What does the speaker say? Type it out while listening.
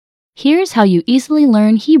Here's how you easily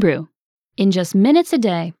learn Hebrew in just minutes a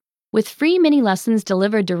day with free mini lessons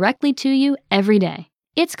delivered directly to you every day.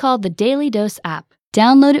 It's called the Daily Dose app.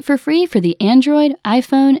 Download it for free for the Android,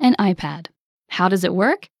 iPhone, and iPad. How does it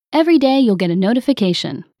work? Every day you'll get a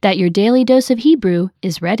notification that your daily dose of Hebrew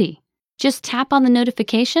is ready. Just tap on the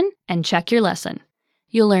notification and check your lesson.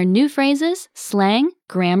 You'll learn new phrases, slang,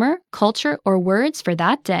 grammar, culture, or words for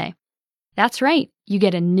that day. That's right, you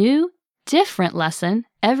get a new, different lesson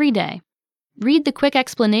every day. Read the quick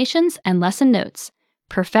explanations and lesson notes.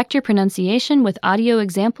 Perfect your pronunciation with audio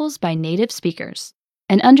examples by native speakers.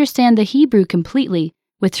 And understand the Hebrew completely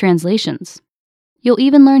with translations. You'll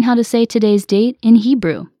even learn how to say today's date in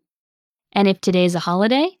Hebrew. And if today's a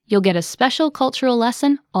holiday, you'll get a special cultural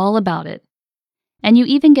lesson all about it. And you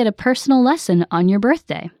even get a personal lesson on your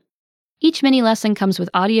birthday. Each mini lesson comes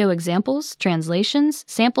with audio examples, translations,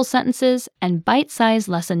 sample sentences, and bite-sized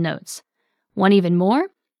lesson notes. Want even more?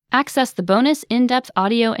 Access the bonus in-depth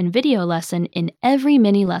audio and video lesson in every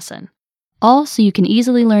mini lesson. All so you can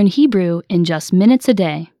easily learn Hebrew in just minutes a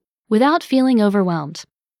day without feeling overwhelmed.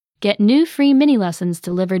 Get new free mini lessons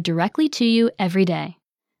delivered directly to you every day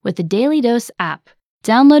with the Daily Dose app.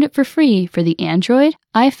 Download it for free for the Android,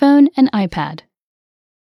 iPhone, and iPad.